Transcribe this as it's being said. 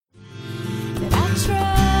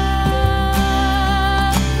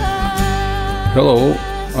Hello,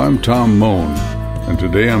 I'm Tom Moan, and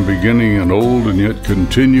today I'm beginning an old and yet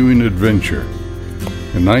continuing adventure.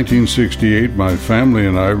 In 1968, my family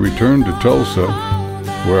and I returned to Tulsa,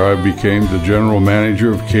 where I became the general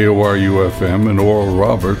manager of KORU-FM and Oral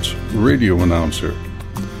Roberts, radio announcer.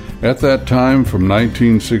 At that time, from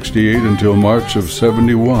 1968 until March of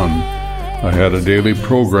 71, I had a daily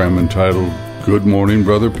program entitled Good Morning,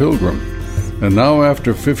 Brother Pilgrim. And now,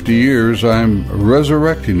 after 50 years, I'm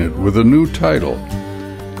resurrecting it with a new title,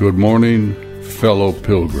 Good Morning, Fellow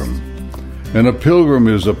Pilgrim. And a pilgrim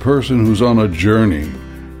is a person who's on a journey,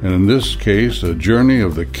 and in this case, a journey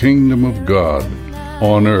of the kingdom of God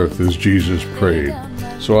on earth, as Jesus prayed.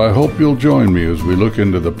 So I hope you'll join me as we look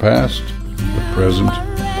into the past, the present,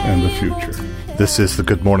 and the future. This is the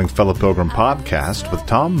Good Morning, Fellow Pilgrim podcast with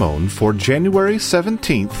Tom Moan for January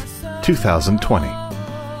 17th, 2020.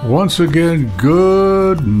 Once again,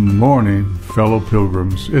 good morning, fellow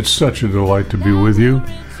pilgrims. It's such a delight to be with you.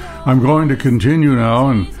 I'm going to continue now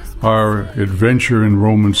in our adventure in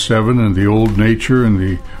Romans 7 and the old nature and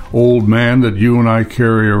the old man that you and I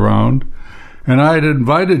carry around. And I had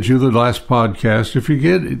invited you the last podcast, if you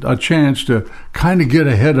get a chance to kind of get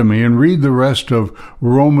ahead of me and read the rest of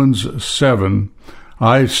Romans 7.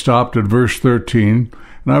 I stopped at verse 13,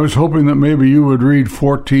 and I was hoping that maybe you would read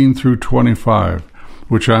 14 through 25.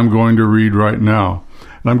 Which I'm going to read right now.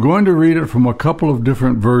 And I'm going to read it from a couple of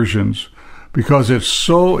different versions because it's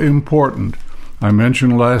so important. I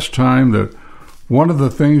mentioned last time that one of the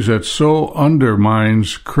things that so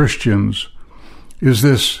undermines Christians is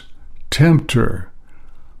this tempter.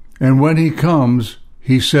 And when he comes,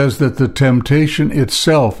 he says that the temptation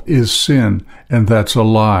itself is sin, and that's a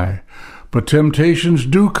lie. But temptations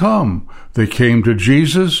do come. They came to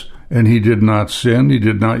Jesus, and he did not sin, he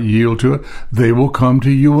did not yield to it. They will come to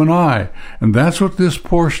you and I. And that's what this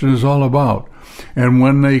portion is all about. And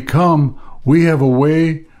when they come, we have a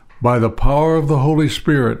way, by the power of the Holy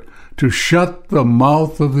Spirit, to shut the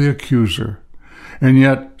mouth of the accuser. And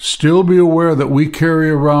yet, still be aware that we carry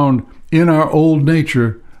around in our old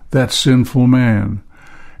nature that sinful man.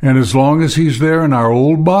 And as long as he's there in our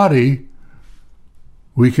old body,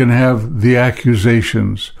 we can have the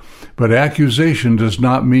accusations. But accusation does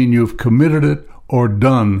not mean you've committed it or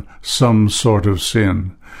done some sort of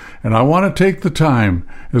sin. And I want to take the time,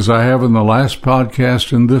 as I have in the last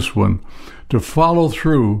podcast and this one, to follow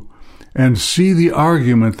through and see the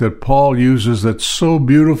argument that Paul uses that's so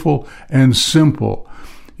beautiful and simple.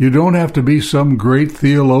 You don't have to be some great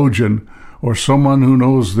theologian or someone who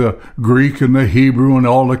knows the Greek and the Hebrew and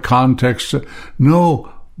all the context.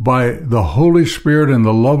 No, by the Holy Spirit and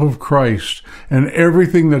the love of Christ and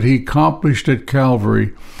everything that he accomplished at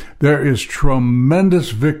Calvary, there is tremendous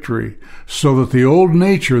victory so that the old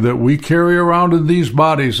nature that we carry around in these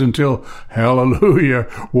bodies until, hallelujah,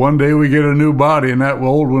 one day we get a new body and that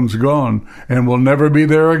old one's gone and will never be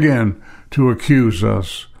there again to accuse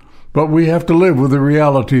us. But we have to live with the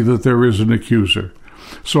reality that there is an accuser.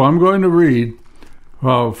 So I'm going to read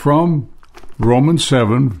from Romans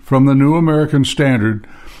 7 from the New American Standard.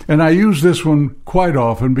 And I use this one quite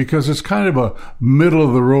often because it's kind of a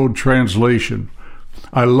middle-of-the-road translation.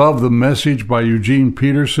 I love the Message by Eugene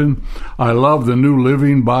Peterson. I love the New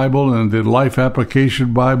Living Bible and the Life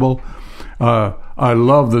Application Bible. I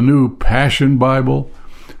love the New Passion Bible.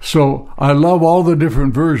 So I love all the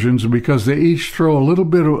different versions because they each throw a little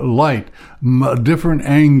bit of light, a different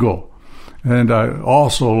angle. And I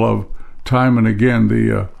also love, time and again,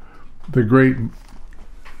 the great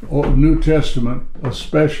New Testament,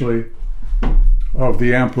 especially of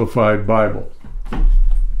the Amplified Bible.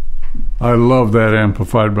 I love that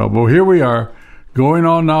Amplified Bible. Well, here we are, going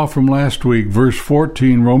on now from last week, verse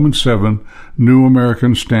 14, Romans 7, New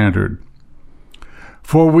American Standard.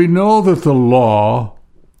 For we know that the law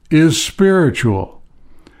is spiritual,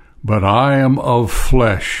 but I am of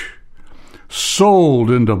flesh, sold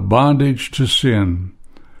into bondage to sin.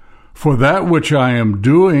 For that which I am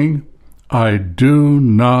doing, I do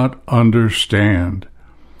not understand.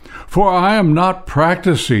 For I am not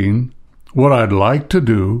practicing what I'd like to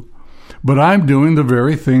do, but I'm doing the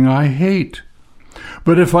very thing I hate.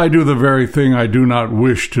 But if I do the very thing I do not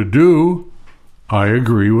wish to do, I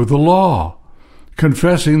agree with the law,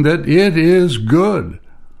 confessing that it is good.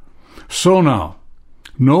 So now,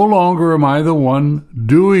 no longer am I the one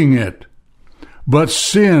doing it, but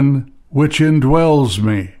sin which indwells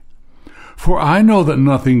me. For I know that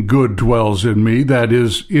nothing good dwells in me, that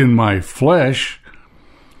is, in my flesh.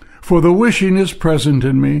 For the wishing is present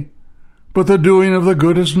in me, but the doing of the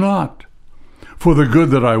good is not. For the good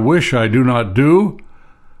that I wish I do not do,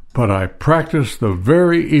 but I practice the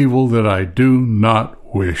very evil that I do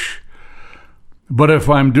not wish. But if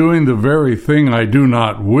I'm doing the very thing I do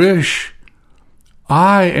not wish,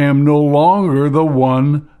 I am no longer the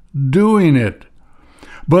one doing it,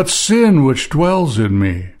 but sin which dwells in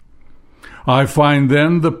me. I find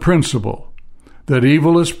then the principle that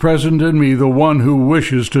evil is present in me, the one who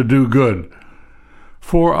wishes to do good.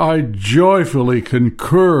 For I joyfully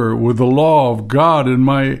concur with the law of God in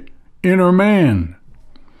my inner man.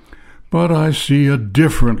 But I see a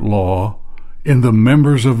different law in the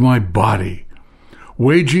members of my body,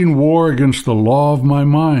 waging war against the law of my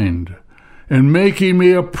mind, and making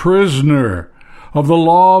me a prisoner of the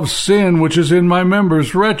law of sin which is in my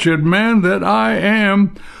members. Wretched man that I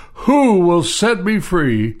am, who will set me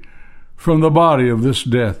free from the body of this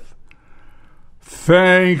death?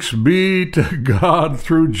 Thanks be to God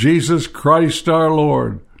through Jesus Christ our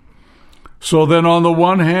Lord. So then, on the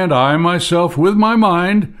one hand, I myself with my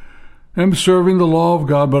mind am serving the law of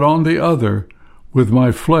God, but on the other, with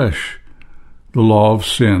my flesh, the law of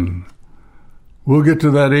sin. We'll get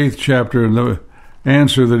to that 8th chapter and the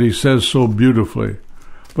answer that he says so beautifully.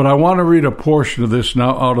 But I want to read a portion of this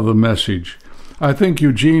now out of the Message. I think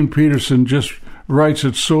Eugene Peterson just writes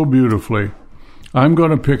it so beautifully. I'm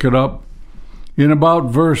going to pick it up in about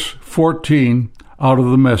verse 14 out of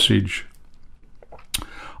the Message.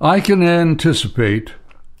 I can anticipate,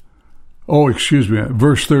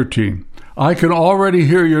 verse 13. I can already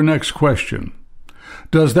hear your next question.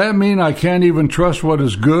 Does that mean I can't even trust what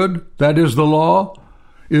is good? That is the law?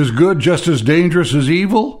 Is good just as dangerous as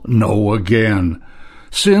evil? No, again.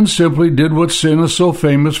 Sin simply did what sin is so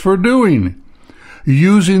famous for doing,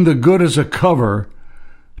 using the good as a cover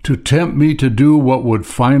to tempt me to do what would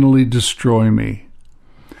finally destroy me.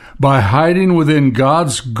 By hiding within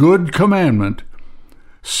God's good commandment,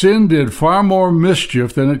 sin did far more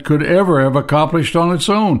mischief than it could ever have accomplished on its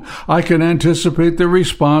own. I can anticipate the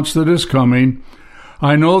response that is coming.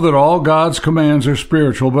 I know that all God's commands are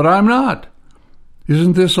spiritual, but I'm not.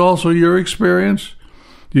 Isn't this also your experience?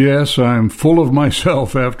 Yes, I'm full of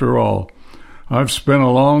myself after all. I've spent a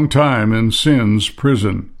long time in sin's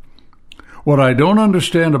prison. What I don't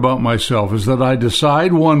understand about myself is that I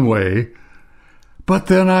decide one way, but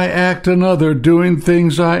then I act another, doing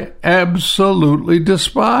things I absolutely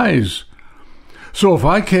despise. So if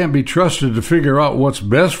I can't be trusted to figure out what's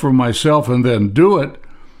best for myself and then do it,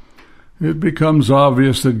 it becomes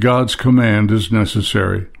obvious that God's command is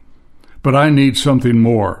necessary. But I need something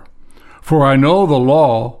more. For I know the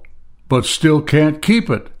law, but still can't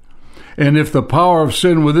keep it. And if the power of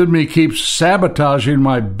sin within me keeps sabotaging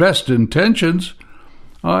my best intentions,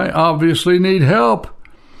 I obviously need help.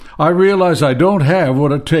 I realize I don't have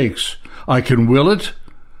what it takes. I can will it,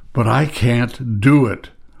 but I can't do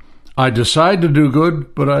it. I decide to do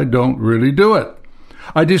good, but I don't really do it.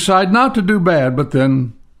 I decide not to do bad, but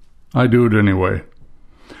then I do it anyway.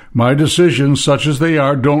 My decisions, such as they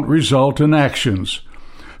are, don't result in actions.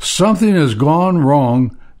 Something has gone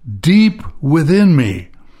wrong deep within me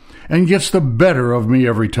and gets the better of me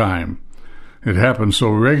every time. It happens so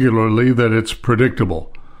regularly that it's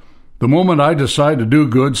predictable. The moment I decide to do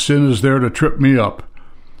good, sin is there to trip me up.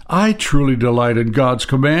 I truly delight in God's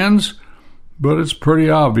commands, but it's pretty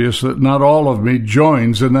obvious that not all of me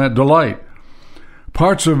joins in that delight.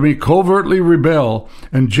 Parts of me covertly rebel,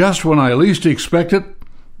 and just when I least expect it,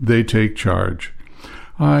 they take charge.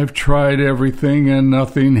 I've tried everything and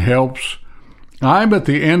nothing helps. I'm at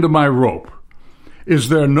the end of my rope. Is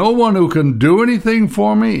there no one who can do anything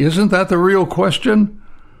for me? Isn't that the real question?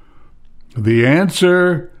 The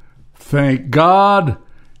answer, thank God,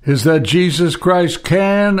 is that Jesus Christ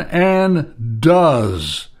can and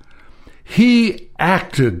does. He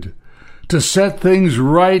acted to set things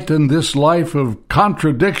right in this life of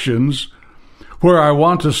contradictions, where I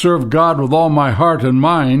want to serve God with all my heart and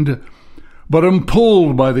mind, but am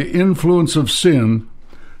pulled by the influence of sin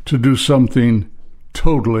to do something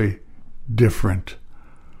totally different.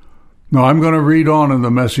 Now I'm going to read on in the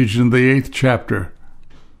Message in the 8th chapter.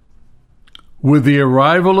 With the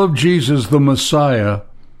arrival of Jesus the Messiah,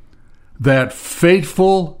 that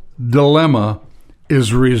fateful dilemma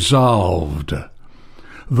is resolved.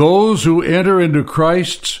 Those who enter into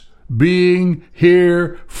Christ's being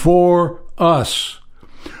here for us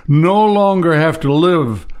no longer have to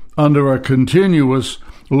live under a continuous,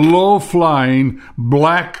 low-flying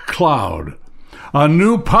black cloud. A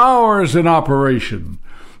new power is in operation.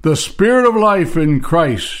 The Spirit of life in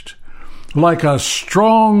Christ, like a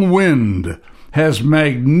strong wind, has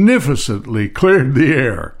magnificently cleared the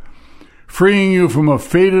air, freeing you from a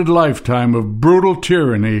fated lifetime of brutal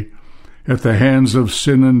tyranny at the hands of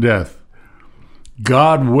sin and death.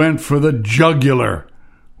 God went for the jugular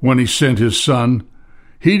when he sent his Son.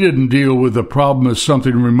 He didn't deal with the problem as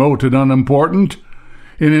something remote and unimportant.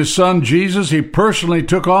 In his Son Jesus, he personally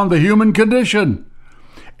took on the human condition,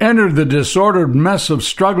 entered the disordered mess of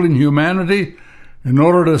struggling humanity in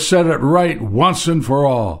order to set it right once and for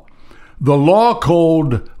all. The law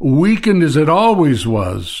code, weakened as it always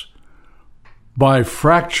was by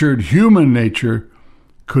fractured human nature,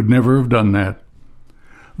 could never have done that.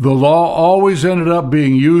 The law always ended up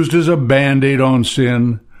being used as a Band-Aid on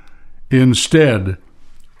sin instead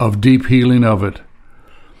of deep healing of it.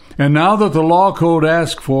 And now that the law code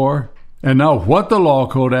asked for, and now what the law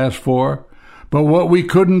code asked for, but what we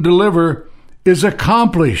couldn't deliver is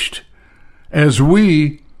accomplished as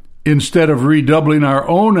we, instead of redoubling our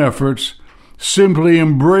own efforts, simply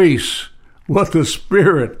embrace what the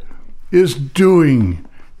Spirit is doing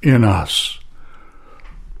in us.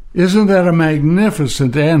 Isn't that a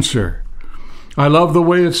magnificent answer? I love the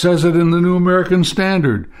way it says it in the New American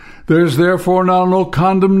Standard. There's therefore now no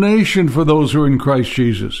condemnation for those who are in Christ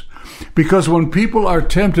Jesus. Because when people are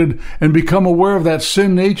tempted and become aware of that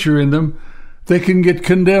sin nature in them, they can get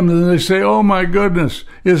condemned and they say, oh my goodness,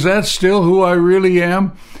 is that still who I really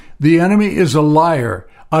am? The enemy is a liar,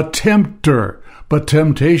 a tempter. But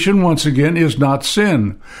temptation, once again, is not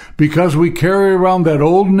sin. Because we carry around that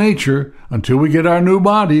old nature until we get our new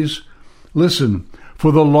bodies. Listen,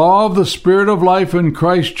 for the law of the Spirit of life in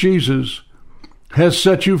Christ Jesus has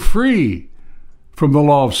set you free from the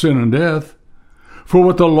law of sin and death. For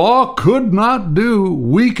what the law could not do,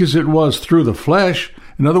 weak as it was through the flesh,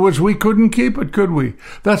 in other words, we couldn't keep it, could we?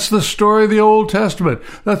 That's the story of the Old Testament.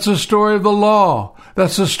 That's the story of the law.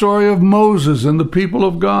 That's the story of Moses and the people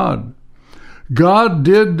of God. God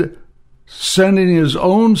did, sending his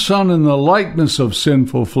own Son in the likeness of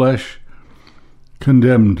sinful flesh,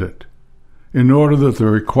 condemned it in order that the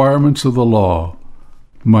requirements of the law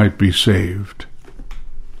might be saved.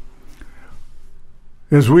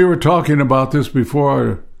 As we were talking about this before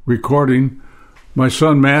our recording, my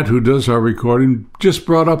son Matt, who does our recording, just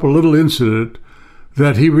brought up a little incident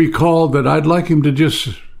that he recalled that I'd like him to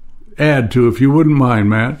just add to, if you wouldn't mind,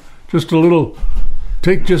 Matt. Just a little,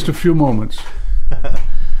 take just a few moments.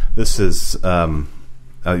 This is,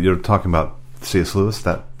 you're talking about C.S. Lewis,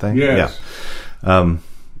 that thing? Yes. Yeah.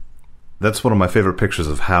 That's one of my favorite pictures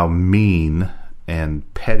of how mean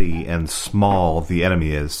and petty and small the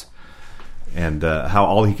enemy is, and how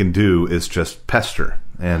all he can do is just pester.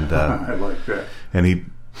 And I like that. And he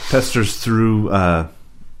pesters through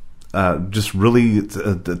just really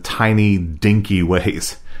tiny, dinky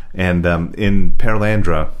ways. And in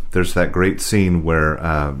Perelandra, there's that great scene where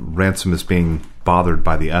Ransom is being bothered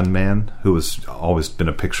by the Unman, who has always been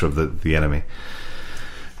a picture of the enemy.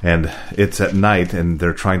 And it's at night, and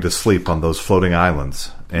they're trying to sleep on those floating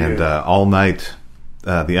islands. And all night,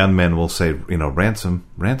 the Unman will say, Ransom,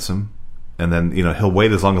 Ransom. And then, he'll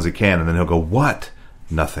wait as long as he can, and then he'll go, what?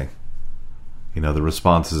 Nothing. The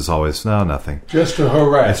response is always, no, nothing. Just to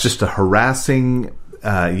harass. It's just a harassing,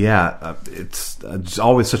 it's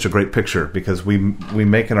always such a great picture, because we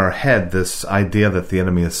make in our head this idea that the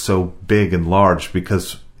enemy is so big and large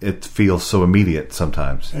because it feels so immediate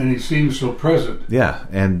sometimes. And he seems so present. Yeah,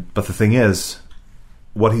 but the thing is,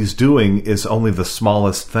 what he's doing is only the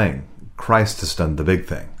smallest thing. Christ has done the big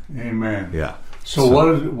thing. Amen. Yeah. So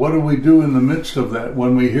what do we do in the midst of that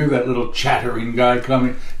when we hear that little chattering guy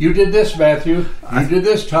coming? You did this, Matthew. You did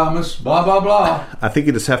this, Thomas. Blah, blah, blah. I think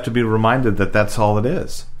you just have to be reminded that that's all it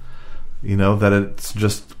is.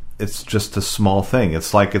 That it's just a small thing.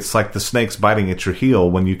 It's like the snakes biting at your heel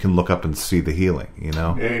when you can look up and see the healing,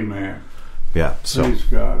 Amen. Yeah. So. Praise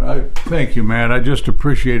God. I thank you, Matt. I just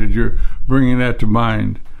appreciated your bringing that to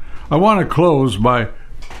mind. I want to close by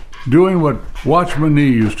doing what Watchman Nee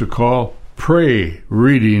used to call pray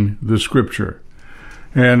reading the Scripture.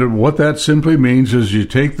 And what that simply means is you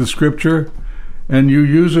take the Scripture and you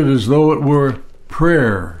use it as though it were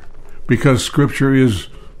prayer, because Scripture is,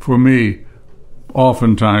 for me,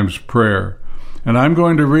 oftentimes prayer. And I'm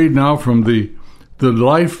going to read now from the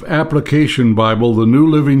Life Application Bible, the New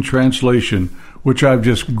Living Translation, which I've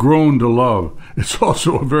just grown to love. It's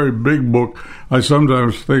also a very big book. I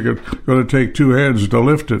sometimes think it's going to take two hands to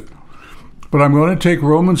lift it. But I'm going to take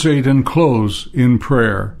Romans 8 and close in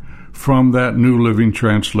prayer from that New Living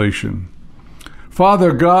Translation.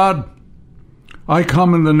 Father God, I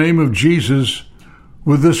come in the name of Jesus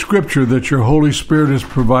with the Scripture that your Holy Spirit has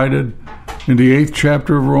provided in the 8th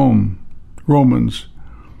chapter of Romans.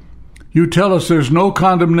 You tell us there's no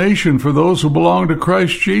condemnation for those who belong to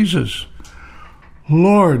Christ Jesus.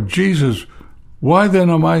 Lord Jesus, why then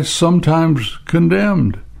am I sometimes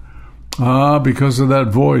condemned? Because of that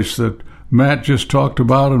voice that Matt just talked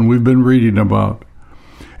about and we've been reading about.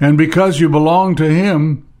 And because you belong to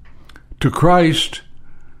Him, to Christ,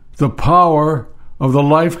 the power of the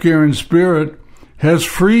life-giving Spirit has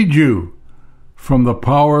freed you from the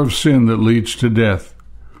power of sin that leads to death.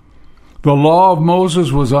 The law of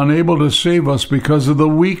Moses was unable to save us because of the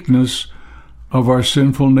weakness of our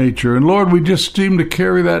sinful nature. And Lord, we just seem to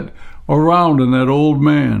carry that around in that old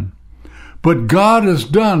man. But God has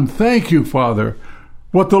done, thank you, Father,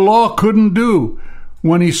 what the law couldn't do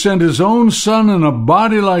when he sent his own Son in a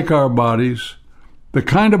body like our bodies, the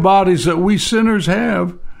kind of bodies that we sinners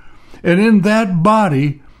have. And in that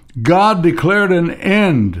body, God declared an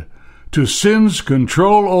end to sin's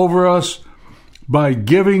control over us by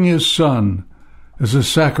giving his Son as a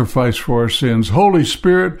sacrifice for our sins. Holy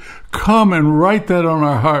Spirit, come and write that on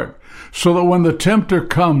our heart so that when the tempter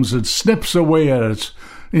comes and snips away at us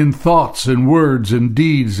in thoughts and words and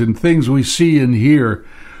deeds and things we see and hear,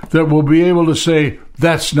 that we'll be able to say,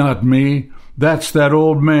 that's not me, that's that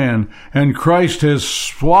old man, and Christ has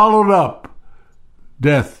swallowed up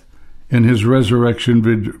death in his resurrection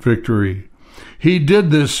victory. He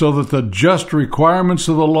did this so that the just requirements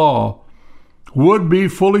of the law would be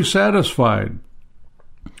fully satisfied,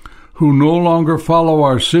 who no longer follow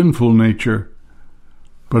our sinful nature,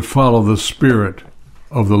 but follow the Spirit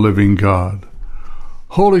of the living God.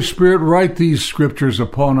 Holy Spirit, write these scriptures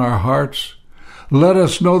upon our hearts. Let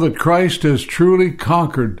us know that Christ has truly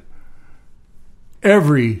conquered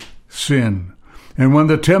every sin. And when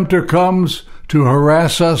the tempter comes to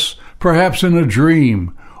harass us, perhaps in a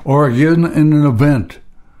dream or again in an event,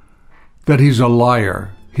 that he's a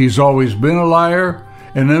liar. He's always been a liar,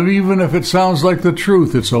 and even if it sounds like the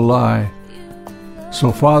truth, it's a lie.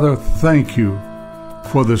 So, Father, thank you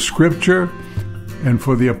for the scripture and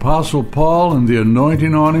for the Apostle Paul and the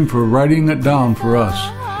anointing on him for writing it down for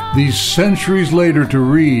us these centuries later to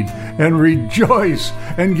read and rejoice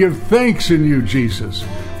and give thanks in you, Jesus,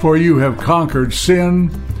 for you have conquered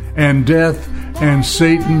sin and death and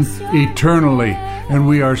Satan eternally, and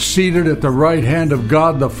we are seated at the right hand of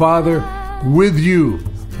God the Father with you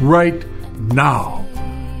right now,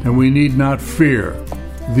 and we need not fear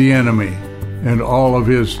the enemy and all of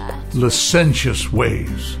his licentious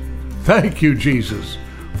ways. Thank you, Jesus,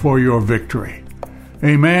 for your victory.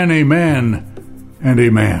 Amen, amen, and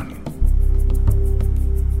amen.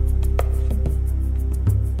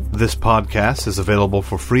 This podcast is available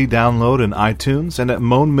for free download in iTunes and at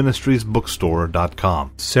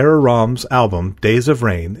moanministriesbookstore.com. Sarah Rahm's album, Days of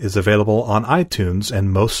Rain, is available on iTunes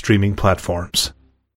and most streaming platforms.